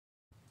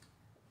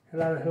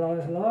Hello, hello,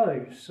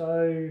 hello.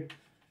 So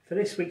for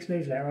this week's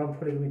newsletter, I'm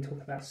probably going to be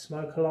talking about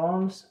smoke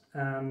alarms,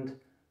 and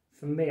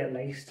for me at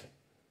least,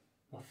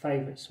 my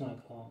favourite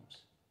smoke alarms.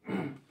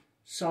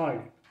 So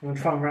I'm going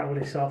to try and rattle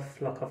this off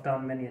like I've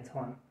done many a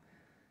time.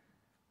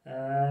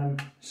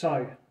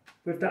 So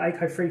with the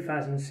Aico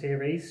 3000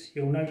 series,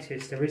 you'll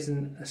notice there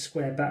isn't a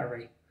square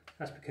battery.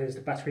 That's because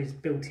the battery is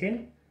built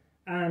in,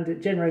 and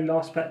it generally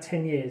lasts about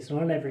 10 years.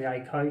 And on every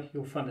Aico,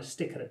 you'll find a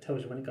sticker that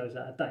tells you when it goes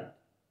out of date.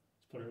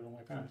 It's probably the wrong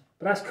way around,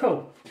 but that's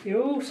cool.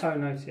 You'll also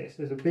notice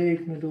there's a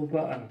big middle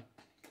button.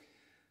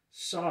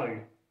 So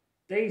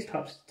these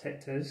types of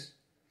detectors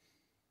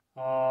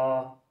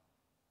are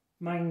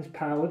mains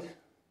powered,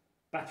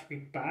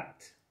 battery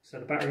backed. So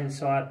the battery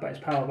inside, but it's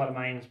powered by the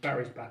mains,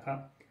 battery's back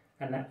up,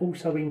 and they're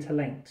also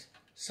interlinked.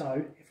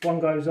 So if one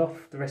goes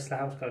off, the rest of the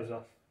house goes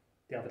off,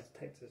 the other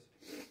detectors.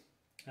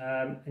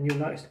 And you'll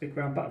notice the big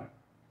round button.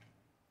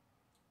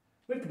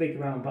 With the big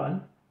round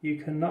button, you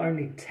can not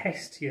only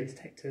test your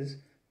detectors,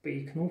 but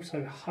you can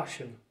also hush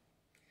them.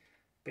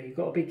 But you've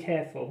got to be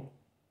careful,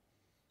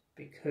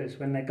 because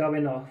when they're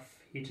going off,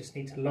 you just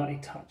need to lightly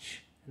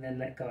touch and then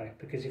let go.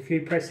 Because if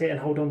you press it and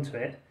hold on to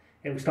it,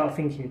 it will start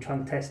thinking you're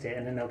trying to test it,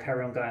 and then they'll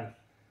carry on going.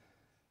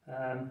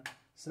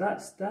 So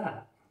that's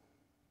that.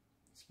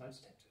 Smoke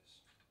detectors.